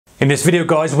In this video,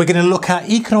 guys, we're going to look at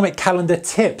economic calendar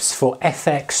tips for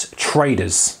FX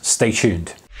traders. Stay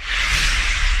tuned.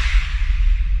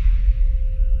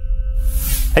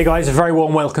 Hey guys, a very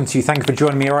warm welcome to you. Thank you for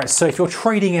joining me. All right, so if you're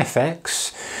trading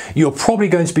FX, you're probably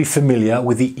going to be familiar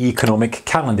with the economic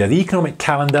calendar. The economic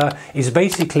calendar is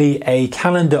basically a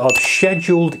calendar of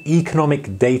scheduled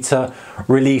economic data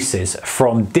releases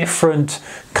from different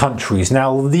countries.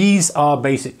 Now, these are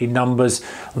basically numbers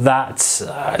that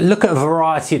look at a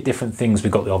variety of different things.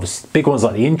 We've got the obvious big ones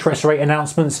like the interest rate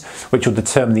announcements, which will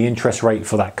determine the interest rate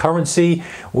for that currency.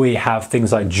 We have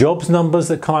things like jobs numbers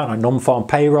that come out, like non-farm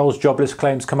payrolls, jobless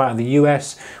claims come out in the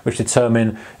US, which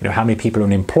determine how many people are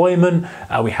in employment.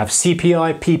 We have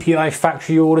CPI, PPI,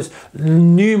 factory orders,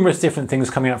 numerous different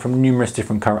things coming out from numerous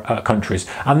different countries,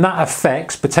 and that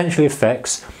potentially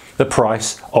affects the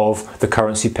price of the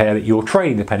currency pair that you're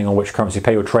trading, depending on which currency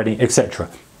pair you're trading, etc.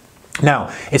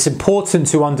 Now, it's important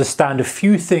to understand a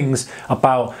few things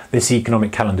about this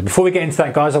economic calendar. Before we get into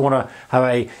that, guys, I want to have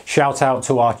a shout out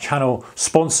to our channel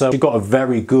sponsor. We've got a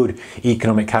very good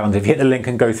economic calendar. If you hit the link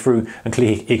and go through and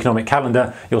click economic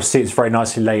calendar, you'll see it's very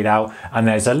nicely laid out, and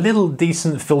there's a little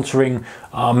decent filtering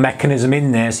mechanism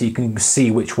in there so you can see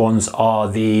which ones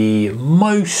are the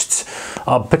most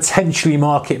potentially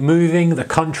market moving, the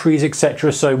countries,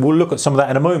 etc. So we'll look at some of that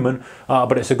in a moment,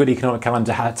 but it's a good economic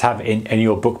calendar to have in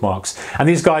your bookmarks. And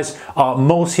these guys are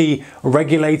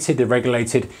multi-regulated. They're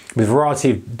regulated with a variety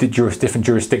of different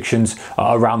jurisdictions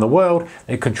around the world.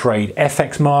 They can trade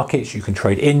FX markets, you can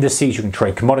trade indices, you can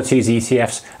trade commodities,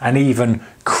 ETFs, and even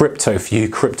crypto for you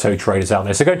crypto traders out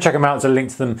there. So go and check them out. There's a link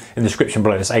to them in the description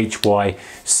below. That's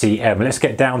HYCM. Let's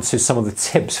get down to some of the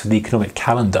tips for the economic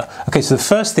calendar. Okay, so the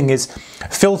first thing is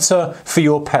filter for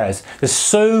your pairs. There's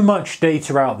so much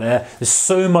data out there, there's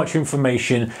so much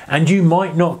information, and you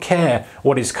might not care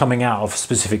what is coming out of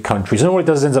specific countries, and all it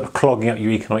does is ends up clogging up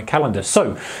your economic calendar.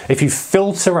 So if you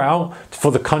filter out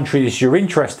for the countries you're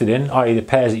interested in, i.e. the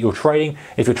pairs that you're trading,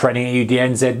 if you're trading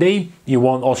AUD/NZD, you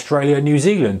want Australia and New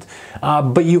Zealand,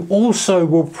 but you also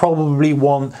will probably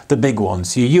want the big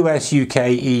ones, your US,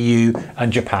 UK, EU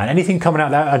and Japan. Anything coming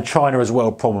out there, and China as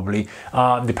well probably,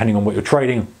 depending on what you're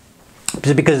trading,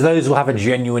 because those will have a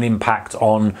genuine impact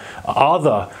on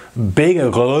other bigger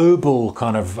global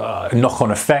kind of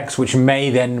knock-on effects, which may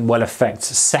then well affect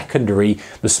secondary,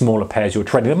 the smaller pairs you're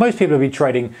trading. But most people will be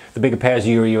trading the bigger pairs,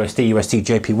 Euro, USD, USD,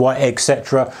 JPY,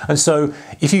 etc. And so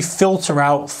if you filter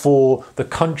out for the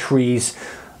countries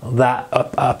that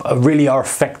really are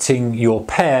affecting your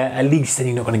pair, at least then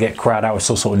you're not going to get crowded out with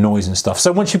sort of noise and stuff.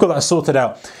 So once you've got that sorted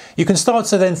out, you can start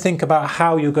to then think about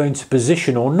how you're going to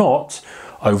position or not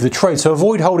over the trade. So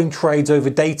avoid holding trades over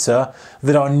data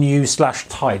that are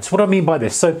new/tight. So what do I mean by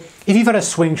this? So if you've had a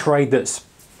swing trade that's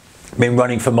been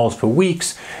running for multiple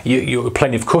weeks, you're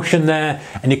plenty of cushion there,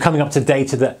 and you're coming up to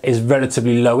data that is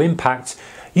relatively low impact,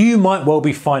 you might well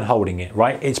be fine holding it,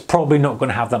 right? It's probably not going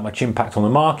to have that much impact on the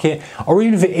market, or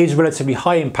even if it is relatively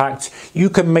high impact, you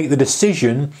can make the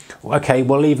decision, okay,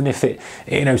 well, even if it,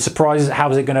 surprises,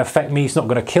 how is it going to affect me? It's not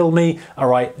going to kill me, all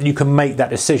right? You can make that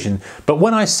decision. But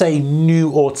when I say new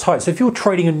or tight, so if you're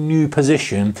trading a new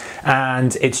position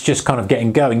and it's just kind of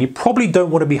getting going, you probably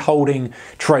don't want to be holding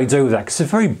trades over that, because it's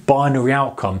a very binary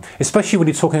outcome, especially when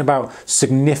you're talking about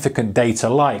significant data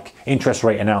like interest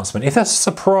rate announcement. If that's a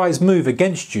surprise move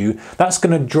against you, that's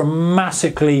going to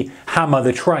dramatically hammer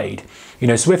the trade.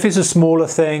 So if it's a smaller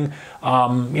thing,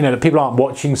 that people aren't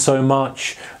watching so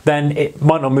much, then it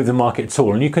might not move the market at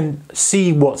all. And you can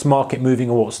see what's market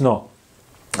moving or what's not.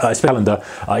 Calendar,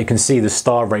 you can see the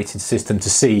star rating system to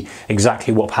see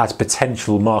exactly what has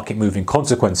potential market moving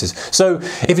consequences. So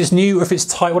if it's new or if it's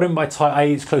tight, what I mean by tight,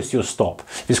 it's close to your stop.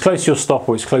 If it's close to your stop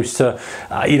or it's close to,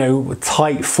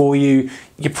 tight for you,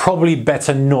 you're probably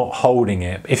better not holding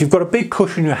it. If you've got a big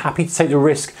cushion, you're happy to take the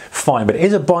risk, fine. But it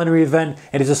is a binary event.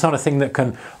 It is a sort of thing that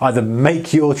can either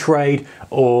make your trade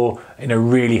or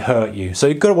really hurt you. So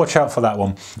you've got to watch out for that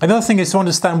one. Another thing is to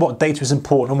understand what data is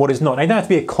important and what is not. Now, you don't have to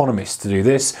be economists to do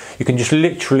this. You can just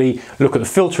literally look at the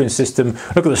filtering system,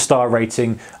 look at the star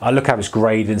rating, look how it's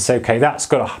graded and say, okay, that's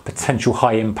got a potential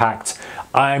high impact.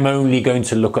 I'm only going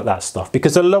to look at that stuff,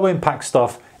 because the low impact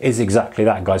stuff is exactly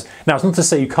that, guys. Now, it's not to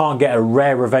say you can't get a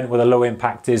rare event where the low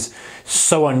impact is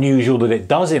so unusual that it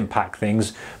does impact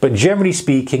things, but generally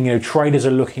speaking, traders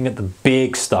are looking at the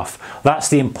big stuff. That's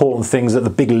the important things, that the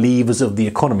big levers of the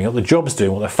economy, what the jobs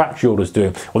doing, what the factory orders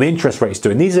doing, what the interest rates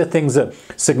doing. These are things that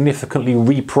significantly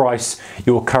reprice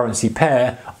your currency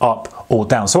pair up or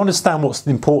down. So understand what's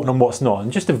important and what's not,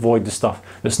 and just avoid the stuff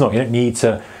that's not. You don't need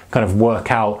to kind of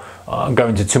work out, go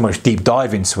into too much deep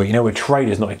dive into it. You know, we're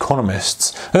traders, not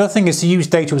economists. Another thing is to use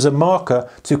data as a marker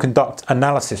to conduct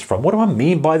analysis from. What do I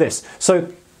mean by this?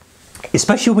 So,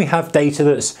 especially when we have data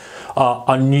that's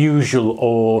unusual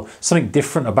or something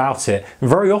different about it,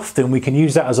 very often we can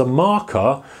use that as a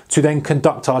marker to then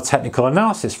conduct our technical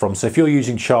analysis from. So if you're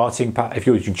using charting like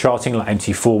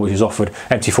MT4, which is offered,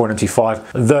 MT4 and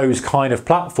MT5, those kind of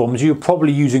platforms, you're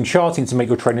probably using charting to make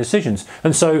your trading decisions.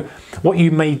 And so what you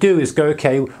may do is go,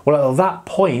 okay, well, at that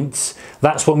point,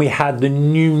 that's when we had the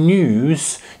new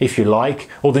news, if you like,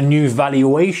 or the new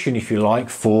valuation, if you like,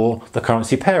 for the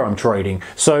currency pair I'm trading.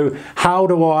 So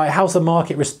how's the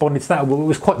market responded to that? Well, it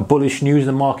was quite bullish news,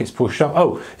 the market's pushed up.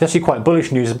 Oh, it's actually quite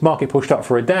bullish news, the market pushed up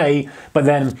for a day, but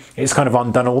then it's kind of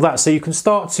undone all that. So you can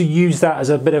start to use that as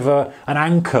a bit of an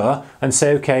anchor and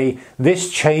say, okay,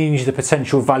 this changed the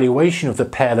potential valuation of the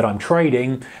pair that I'm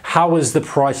trading. How is the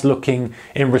price looking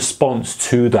in response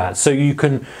to that? So you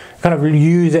can kind of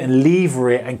use it and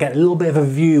lever it and get a little bit of a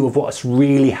view of what's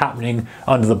really happening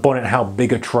under the bonnet, how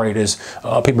bigger traders,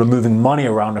 people are moving money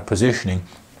around their positioning.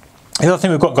 The other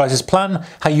thing we've got, guys, is plan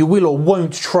how you will or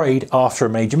won't trade after a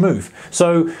major move.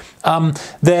 So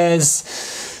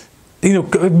there's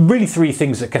really three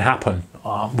things that can happen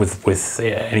with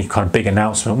any kind of big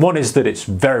announcement. One is that it's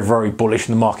very, very bullish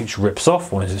and the market just rips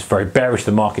off. One is it's very bearish,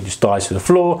 the market just dies to the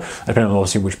floor, depending on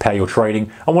obviously which pair you're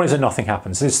trading. And one is that nothing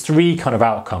happens. There's three kind of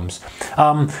outcomes.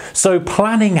 So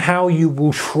planning how you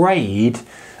will trade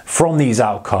from these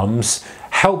outcomes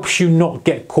helps you not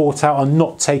get caught out and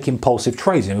not take impulsive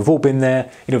trades. We've all been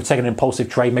there, taking an impulsive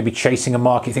trade, maybe chasing a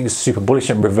market, think it's super bullish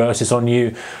and reverses on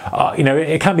you.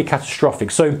 It can be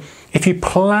catastrophic. So if you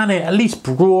plan it at least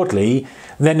broadly,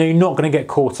 then you're not going to get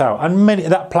caught out. And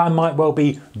that plan might well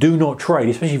be do not trade,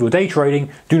 especially if you're day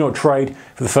trading, do not trade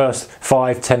for the first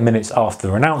 5-10 minutes after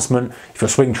the announcement. If you're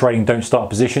swing trading, don't start a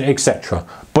position, etc.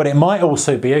 But it might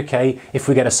also be, okay, if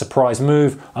we get a surprise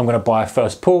move, I'm going to buy a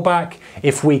first pullback.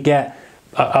 If we get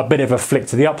a bit of a flick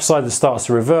to the upside that starts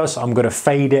to reverse, I'm going to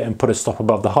fade it and put a stop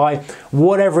above the high.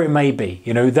 Whatever it may be,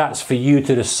 that's for you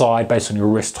to decide based on your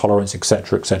risk tolerance,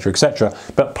 etc, etc, etc.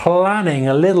 But planning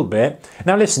a little bit.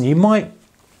 Now listen,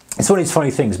 it's one of these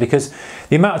funny things, because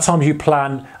the amount of times you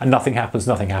plan and nothing happens,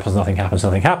 nothing happens, nothing happens,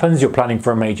 nothing happens, you're planning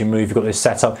for a major move, you've got this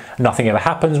setup, nothing ever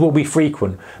happens, will be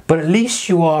frequent. But at least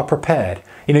you are prepared.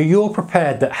 You're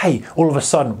prepared that, hey, all of a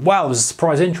sudden, wow, there's a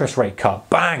surprise interest rate cut,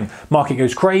 bang, market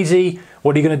goes crazy.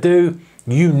 What are you going to do?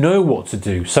 You know what to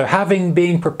do. So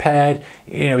being prepared,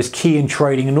 is key in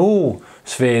trading in all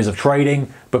spheres of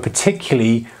trading, but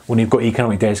particularly when you've got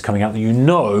economic data coming out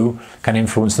that can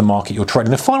influence the market you're trading.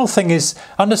 The final thing is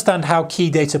understand how key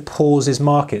data pauses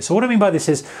markets. So what I mean by this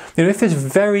is, if there's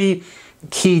very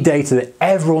key data that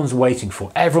everyone's waiting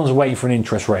for, everyone's waiting for an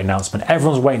interest rate announcement,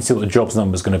 everyone's waiting to see what the jobs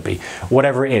number is going to be,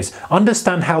 whatever it is,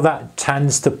 understand how that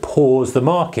tends to pause the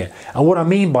market. And what I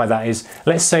mean by that is,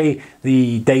 let's say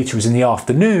the data is in the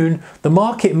afternoon, the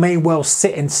market may well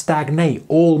sit and stagnate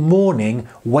all morning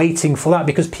waiting for that,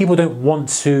 because people don't want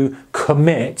to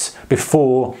commit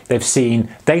before they've seen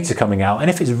data coming out. And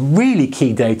if it's really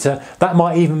key data, that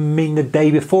might even mean the day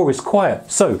before is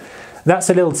quiet. So that's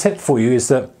a little tip for you, is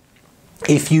that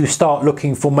if you start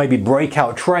looking for maybe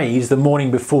breakout trades the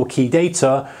morning before key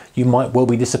data, you might well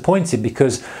be disappointed,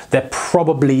 because there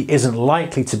probably isn't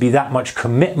likely to be that much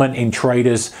commitment in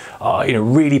traders,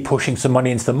 really pushing some money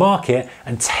into the market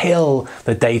until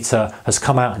the data has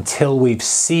come out, until we've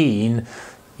seen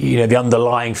the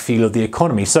underlying feel of the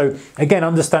economy. So again,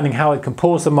 understanding how it can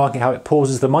pause the market, how it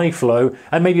pauses the money flow,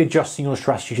 and maybe adjusting your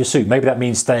strategy to suit. Maybe that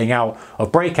means staying out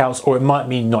of breakouts, or it might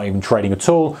mean not even trading at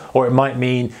all, or it might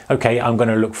mean, okay, I'm going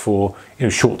to look for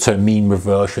short-term mean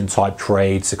reversion type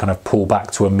trades to kind of pull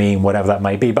back to a mean, whatever that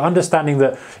may be. But understanding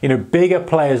that bigger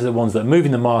players are the ones that are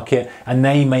moving the market, and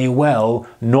they may well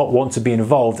not want to be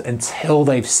involved until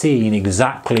they've seen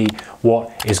exactly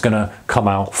what is going to come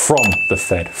out from the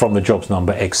Fed, from the jobs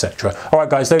number, etc. All right,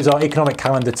 guys, those are economic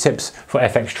calendar tips for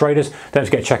FX traders. Don't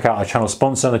forget to check out our channel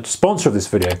sponsor, the sponsor of this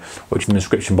video, which is in the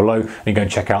description below, and you go and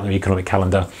check out the economic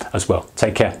calendar as well.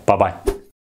 Take care. Bye-bye.